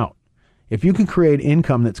can run out. If you can create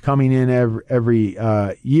income that's coming in every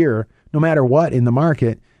year, no matter what in the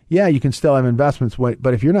market, yeah, you can still have investments.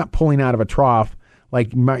 But if you're not pulling out of a trough,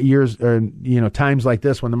 like years or times like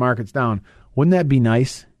this when the market's down, wouldn't that be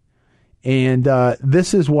nice? And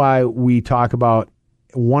this is why we talk about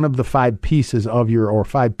one of the 5 pieces of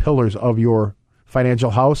 5 pillars of your financial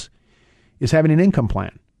house is having an income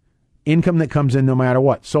plan. income that comes in no matter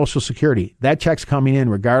what. Social Security, that check's coming in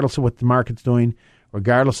regardless of what the market's doing,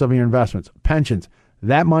 regardless of your investments. Pensions,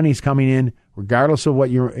 that money's coming in regardless of what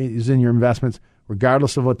is in your investments,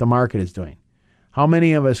 regardless of what the market is doing. How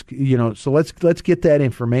many of us, so let's get that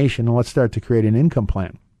information and let's start to create an income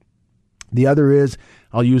plan. The other is,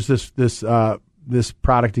 I'll use this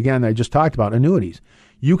product again that I just talked about, annuities.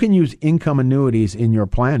 You can use income annuities in your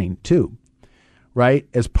planning too, right,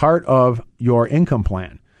 as part of your income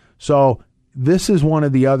plan. So this is one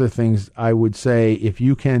of the other things I would say, if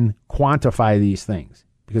you can quantify these things.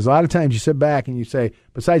 Because a lot of times you sit back and you say,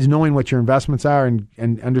 besides knowing what your investments are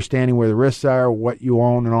and understanding where the risks are, what you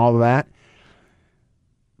own and all of that,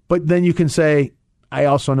 but then you can say, I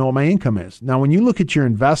also know what my income is. Now, when you look at your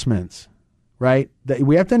investments, right,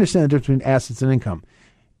 we have to understand the difference between assets and income.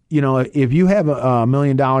 If you have $1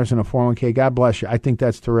 million in a 401k, God bless you. I think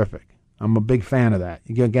that's terrific. I'm a big fan of that.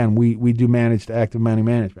 Again, we do manage the active money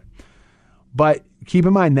management. But keep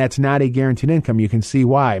in mind, that's not a guaranteed income. You can see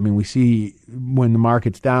why. I mean, we see when the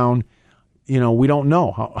market's down, we don't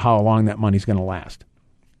know how long that money's going to last.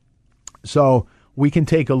 So we can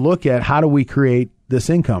take a look at how do we create this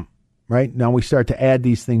income, right? Now we start to add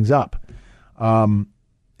these things up.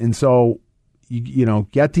 And so,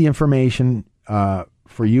 get the information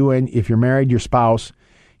for you, and if you're married, your spouse.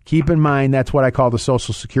 Keep in mind, that's what I call the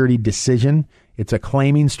Social Security decision. It's a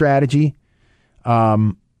claiming strategy.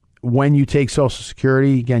 When you take Social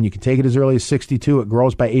Security, again, you can take it as early as 62. It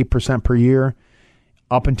grows by 8% per year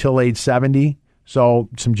up until age 70. So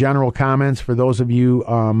some general comments for those of you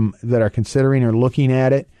that are considering or looking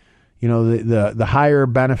at it. The higher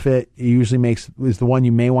benefit usually is the one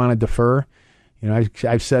you may want to defer.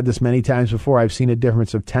 I've said this many times before. I've seen a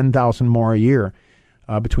difference of $10,000 more a year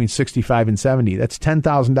between 65 and 70. That's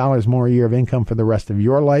 $10,000 more a year of income for the rest of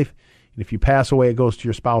your life. And if you pass away, it goes to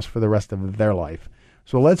your spouse for the rest of their life.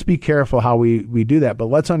 So let's be careful how we do that. But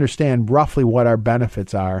let's understand roughly what our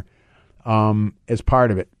benefits are as part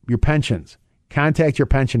of it. Your pensions. Contact your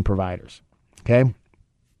pension providers. Okay?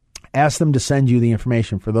 Ask them to send you the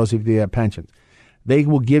information for those of you that have pensions. They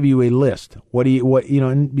will give you a list.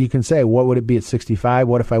 And you can say, what would it be at 65?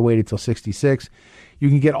 What if I waited till 66? You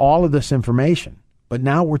can get all of this information. But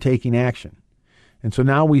now we're taking action. And so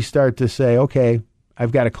now we start to say, okay,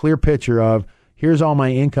 I've got a clear picture of here's all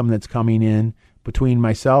my income that's coming in between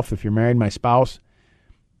myself, if you're married, my spouse.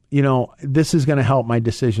 This is going to help my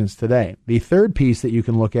decisions today. The third piece that you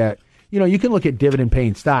can look at, you can look at dividend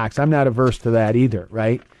paying stocks. I'm not averse to that either,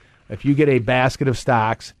 right? If you get a basket of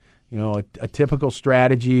stocks, a typical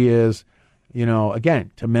strategy is,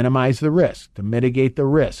 again, to minimize the risk, to mitigate the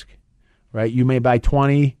risk, right? You may buy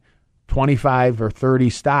 20, 25, or 30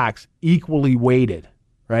 stocks equally weighted,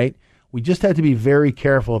 right? We just have to be very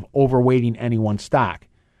careful of overweighting any one stock,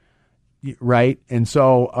 right? And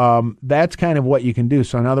so that's kind of what you can do.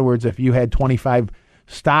 So in other words, if you had 25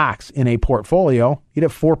 stocks in a portfolio, you'd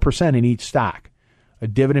have 4% in each stock, a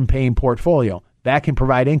dividend-paying portfolio. That can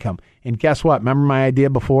provide income. And guess what? Remember my idea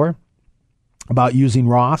before about using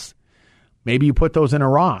Roths? Maybe you put those in a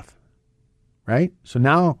Roth, right? So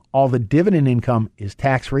now all the dividend income is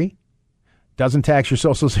tax-free, doesn't tax your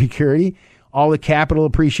Social Security. All the capital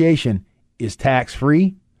appreciation is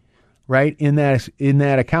tax-free, right, in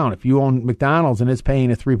that account. If you own McDonald's and it's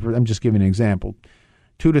paying a 3%, I'm just giving an example,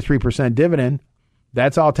 2 to 3% dividend,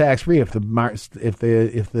 that's all tax-free. If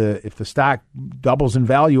the stock doubles in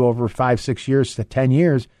value over 5-6 years to 10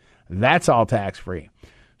 years, that's all tax-free.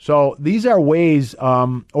 So these are ways,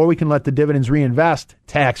 or we can let the dividends reinvest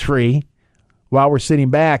tax-free while we're sitting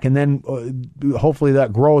back, and then hopefully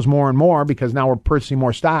that grows more and more because now we're purchasing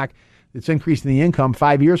more stock. It's increasing the income.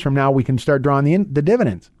 5 years from now, we can start drawing the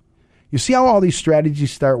dividends. You see how all these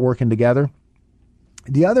strategies start working together?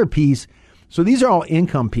 The other piece, so these are all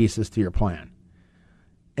income pieces to your plan.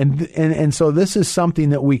 And so this is something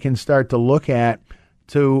that we can start to look at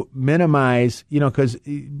to minimize, because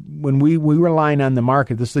when we relying on the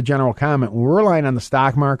market, this is a general comment, when we're relying on the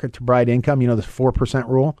stock market to provide income, this 4%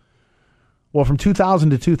 rule. Well, from 2000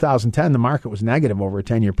 to 2010, the market was negative over a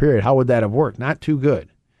 10-year period. How would that have worked? Not too good.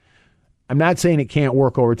 I'm not saying it can't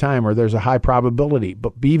work over time or there's a high probability,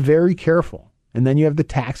 but be very careful. And then you have the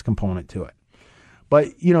tax component to it. But,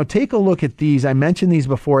 take a look at these. I mentioned these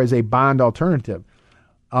before as a bond alternative.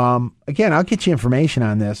 Again, I'll get you information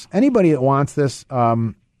on this. Anybody that wants this,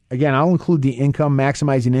 again, I'll include the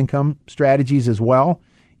maximizing income strategies as well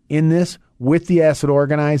in this with the asset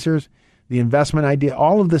organizers, the investment idea.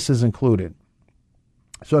 All of this is included.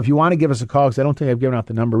 So if you want to give us a call, because I don't think I've given out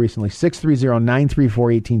the number recently,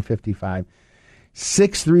 630-934-1855,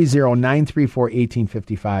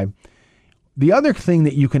 630-934-1855. the other thing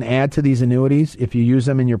that you can add to these annuities, if you use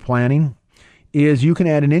them in your planning, is you can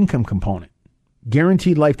add an income component,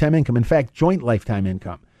 guaranteed lifetime income. In fact, joint lifetime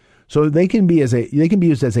income. So they can be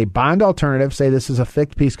used as a bond alternative. Say this is a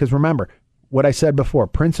fixed piece, because remember what I said before: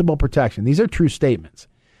 principal protection. These are true statements,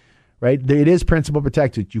 right? It is principal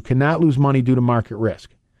protected. You cannot lose money due to market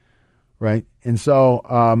risk, right? And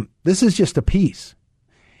so this is just a piece.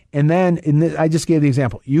 And then I just gave the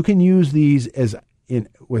example. You can use these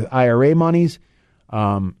with IRA monies.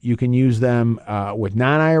 You can use them with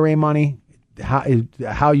non-IRA money.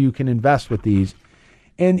 How you can invest with these.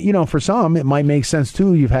 And, for some, it might make sense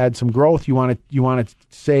too. You've had some growth. You want to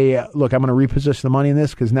say, look, I'm going to reposition the money in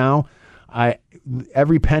this because now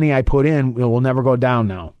every penny I put in will never go down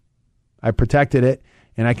now. I protected it,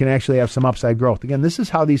 and I can actually have some upside growth. Again, this is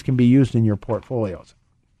how these can be used in your portfolios.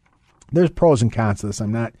 There's pros and cons to this.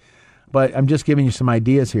 But I'm just giving you some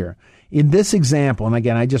ideas here. In this example, and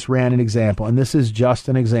again, I just ran an example, and this is just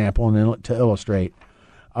an example and to illustrate.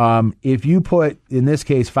 If you put, in this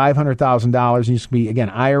case, $500,000, and this can be, again,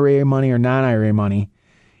 IRA money or non-IRA money,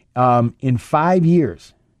 in 5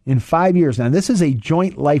 years, now this is a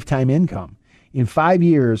joint lifetime income. In 5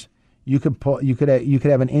 years, you could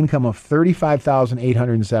have an income of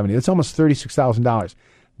 $35,870. That's almost $36,000.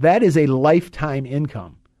 That is a lifetime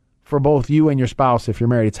income for both you and your spouse if you're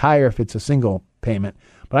married. It's higher if it's a single payment,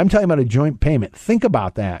 but I'm talking about a joint payment. Think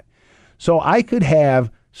about that. So I could have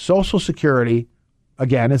Social Security.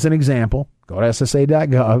 Again, as an example, go to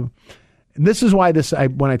SSA.gov. And this is why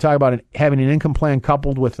when I talk about having an income plan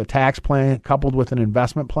coupled with a tax plan, coupled with an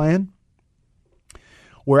investment plan,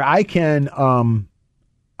 where I can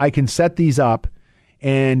set these up.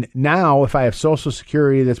 And now if I have Social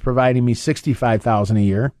Security that's providing me $65,000 a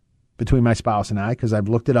year between my spouse and I, because I've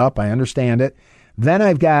looked it up, I understand it. Then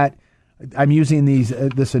I'm using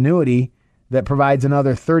this annuity that provides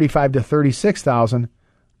another $35,000 to $36,000.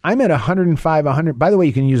 I'm at 100. By the way,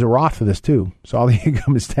 you can use a Roth for this too. So all the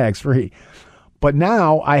income is tax free. But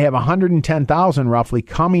now I have 110,000 roughly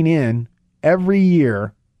coming in every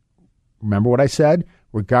year. Remember what I said?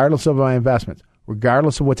 Regardless of my investments,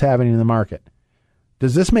 regardless of what's happening in the market.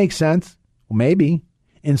 Does this make sense? Well, maybe.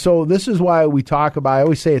 And so this is why I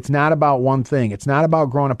always say it's not about one thing. It's not about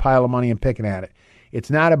growing a pile of money and picking at it. It's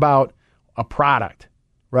not about a product,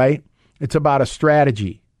 right? It's about a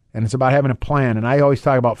strategy. And it's about having a plan. And I always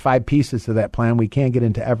talk about 5 pieces to that plan. We can't get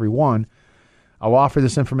into every one. I'll offer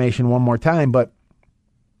this information one more time. But,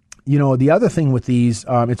 the other thing with these,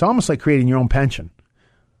 it's almost like creating your own pension.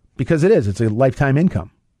 Because it is. It's a lifetime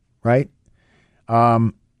income, right?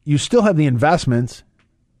 You still have the investments.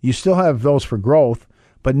 You still have those for growth.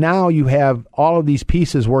 But now you have all of these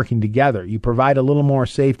pieces working together. You provide a little more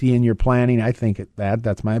safety in your planning. I think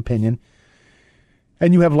that's my opinion.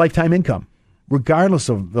 And you have lifetime income, regardless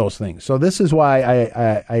of those things. So this is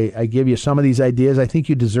why I give you some of these ideas. I think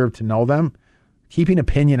you deserve to know them. Keeping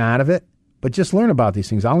opinion out of it, but just learn about these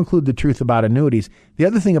things. I'll include the truth about annuities. The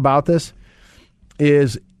other thing about this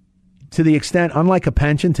is, to the extent, unlike a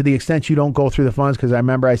pension, to the extent you don't go through the funds, because I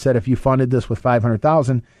remember I said if you funded this with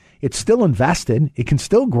 $500,000, it's still invested. It can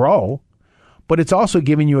still grow, but it's also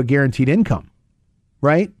giving you a guaranteed income,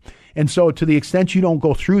 right? And so to the extent you don't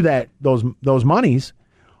go through those monies,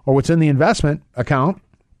 or what's in the investment account,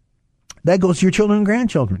 that goes to your children and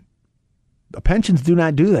grandchildren. The pensions do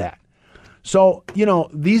not do that. So,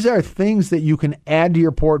 these are things that you can add to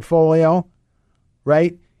your portfolio,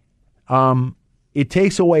 right? It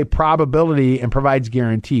takes away probability and provides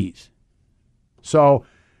guarantees. So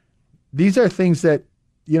these are things that,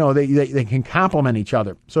 they can complement each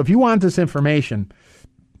other. So if you want this information,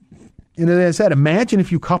 and as I said, imagine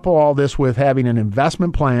if you couple all this with having an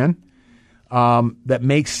investment plan that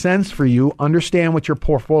makes sense for you, understand what your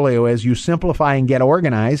portfolio is, you simplify and get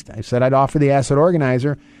organized. I said I'd offer the asset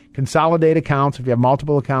organizer, consolidate accounts. If you have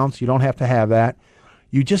multiple accounts, you don't have to have that.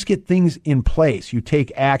 You just get things in place. You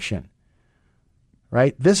take action,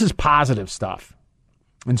 right? This is positive stuff.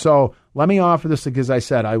 And so let me offer this, because I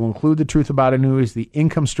said I will include the truth about annuities, the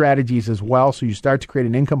income strategies as well. So you start to create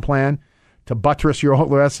an income plan to buttress your whole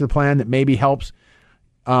rest of the plan that maybe helps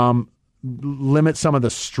limit some of the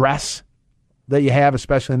stress that you have,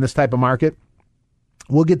 especially in this type of market.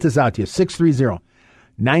 We'll get this out to you.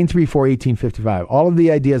 630-934-1855. All of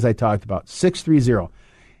the ideas I talked about.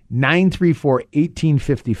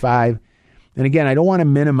 630-934-1855. And again, I don't want to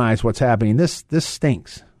minimize what's happening. This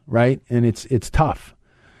stinks, right? And it's tough.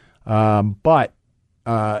 But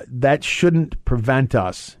that shouldn't prevent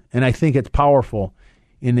us. And I think it's powerful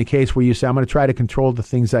in the case where you say, I'm going to try to control the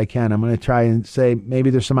things I can. I'm going to try and say, maybe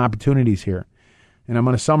there's some opportunities here. And I'm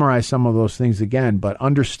going to summarize some of those things again, but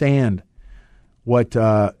understand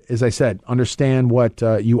as I said, understand what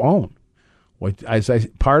you own.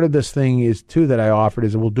 Part of this thing is too that I offered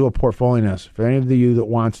is that we'll do a portfolio analysis. For any of you that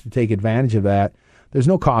wants to take advantage of that, there's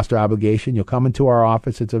no cost or obligation. You'll come into our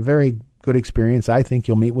office. It's a very good experience. I think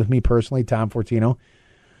you'll meet with me personally, Tom Fortino.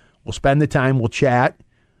 We'll spend the time. We'll chat.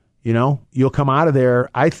 You'll come out of there,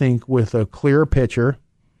 I think, with a clearer picture,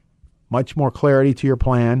 much more clarity to your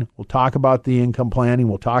plan. We'll talk about the income planning.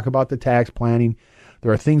 We'll talk about the tax planning.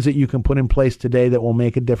 There are things that you can put in place today that will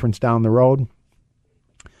make a difference down the road.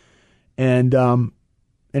 And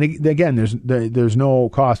again, there's no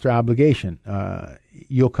cost or obligation.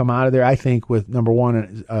 You'll come out of there, I think, with number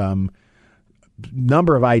one,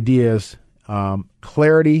 number of ideas,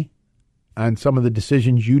 clarity on some of the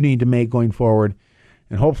decisions you need to make going forward,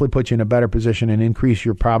 and hopefully put you in a better position and increase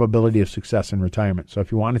your probability of success in retirement. So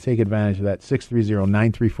if you want to take advantage of that,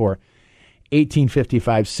 630-934-1855,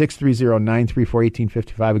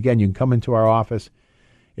 630-934-1855. Again, you can come into our office.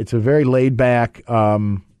 It's a very laid back,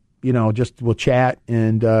 just we'll chat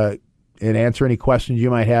and answer any questions you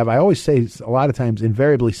might have. I always say a lot of times,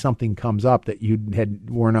 invariably, something comes up that you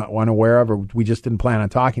were not unaware of or we just didn't plan on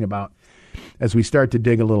talking about as we start to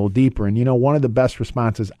dig a little deeper. And, one of the best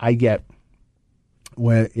responses I get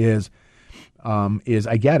is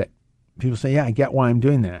I get it. People say, yeah, I get why I'm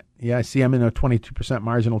doing that. Yeah, I see I'm in a 22%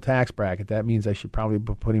 marginal tax bracket. That means I should probably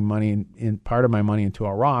be putting money in part of my money into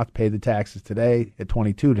a Roth, pay the taxes today at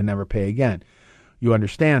 22 to never pay again. You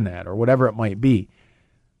understand that, or whatever it might be.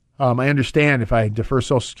 I understand if I defer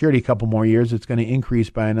Social Security a couple more years, it's going to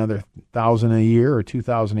increase by another $1,000 a year or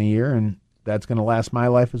 $2,000 a year, and that's going to last my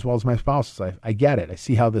life as well as my spouse's life. I get it. I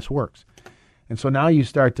see how this works. And so now you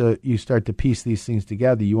start to piece these things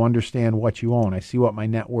together. You understand what you own. I see what my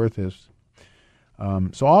net worth is.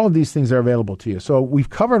 So all of these things are available to you. So we've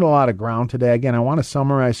covered a lot of ground today. Again, I want to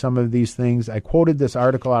summarize some of these things. I quoted this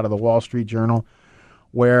article out of the Wall Street Journal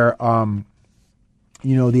where,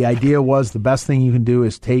 the idea was the best thing you can do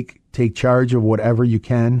is take charge of whatever you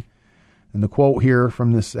can. And the quote here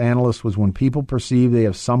from this analyst was, when people perceive they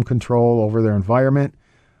have some control over their environment,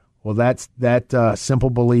 well, that simple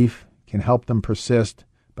belief can help them persist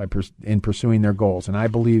in pursuing their goals. And I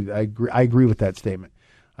agree with that statement.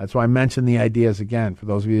 That's why I mentioned the ideas again. For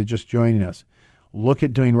those of you just joining us, look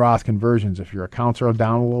at doing Roth conversions. If your accounts are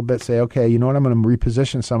down a little bit, say, okay, you know what? I'm going to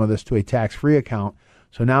reposition some of this to a tax-free account.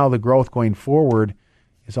 So now the growth going forward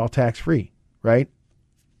is all tax-free, right?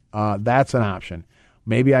 That's an option.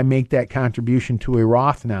 Maybe I make that contribution to a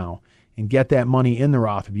Roth now and get that money in the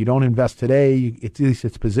Roth. If you don't invest today, at least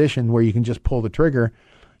it's positioned where you can just pull the trigger.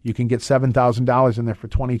 You can get $7,000 in there for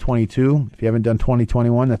 2022. If you haven't done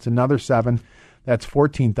 2021, that's another $7,000. That's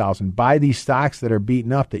 $14,000. Buy these stocks that are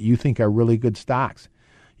beaten up that you think are really good stocks.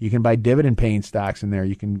 You can buy dividend-paying stocks in there.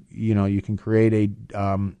 You can create a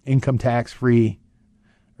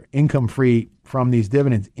income-free from these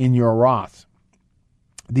dividends in your Roths.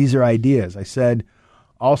 These are ideas. I said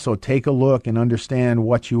also take a look and understand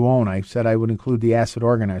what you own. I said I would include the asset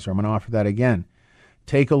organizer. I'm going to offer that again.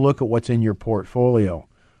 Take a look at what's in your portfolio.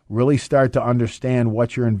 Really start to understand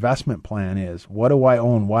what your investment plan is. What do I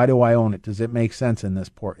own? Why do I own it? Does it make sense in this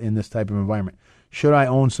type of environment? Should I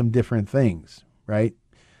own some different things, right?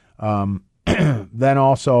 Then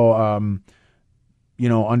also,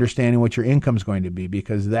 understanding what your income is going to be,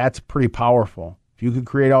 because that's pretty powerful. If you could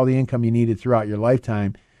create all the income you needed throughout your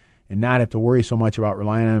lifetime and not have to worry so much about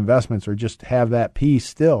relying on investments or just have that peace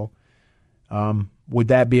still, would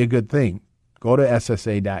that be a good thing? Go to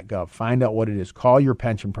SSA.gov, find out what it is, call your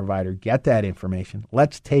pension provider, get that information.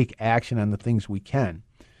 Let's take action on the things we can,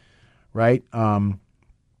 right? And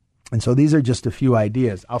so these are just a few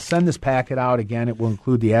ideas. I'll send this packet out again. It will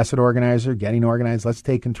include the asset organizer, getting organized. Let's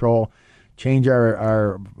take control, change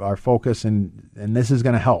our focus, and this is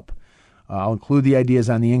going to help. I'll include the ideas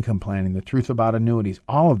on the income planning, the truth about annuities,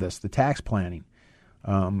 all of this, the tax planning.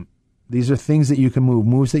 These are things that you can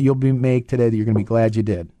moves that you'll make today that you're going to be glad you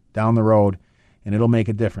did down the road, and it'll make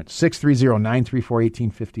a difference.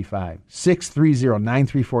 630-934-1855.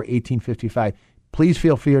 630-934-1855. Please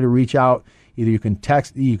feel free to reach out. Either you can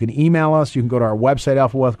text, you can email us, you can go to our website,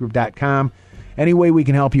 alphawealthgroup.com. Any way we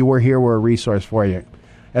can help you, we're here. We're a resource for you.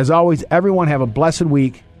 As always, everyone have a blessed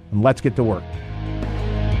week, and let's get to work.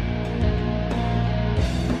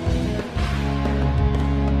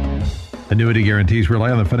 Annuity guarantees rely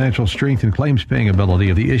on the financial strength and claims-paying ability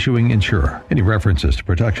of the issuing insurer. Any references to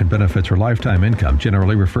production benefits or lifetime income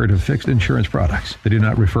generally refer to fixed insurance products. They do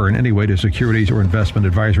not refer in any way to securities or investment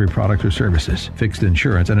advisory products or services. Fixed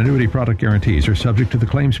insurance and annuity product guarantees are subject to the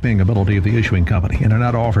claims-paying ability of the issuing company and are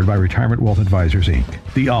not offered by Retirement Wealth Advisors,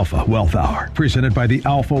 Inc. The Alpha Wealth Hour, presented by the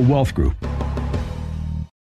Alpha Wealth Group.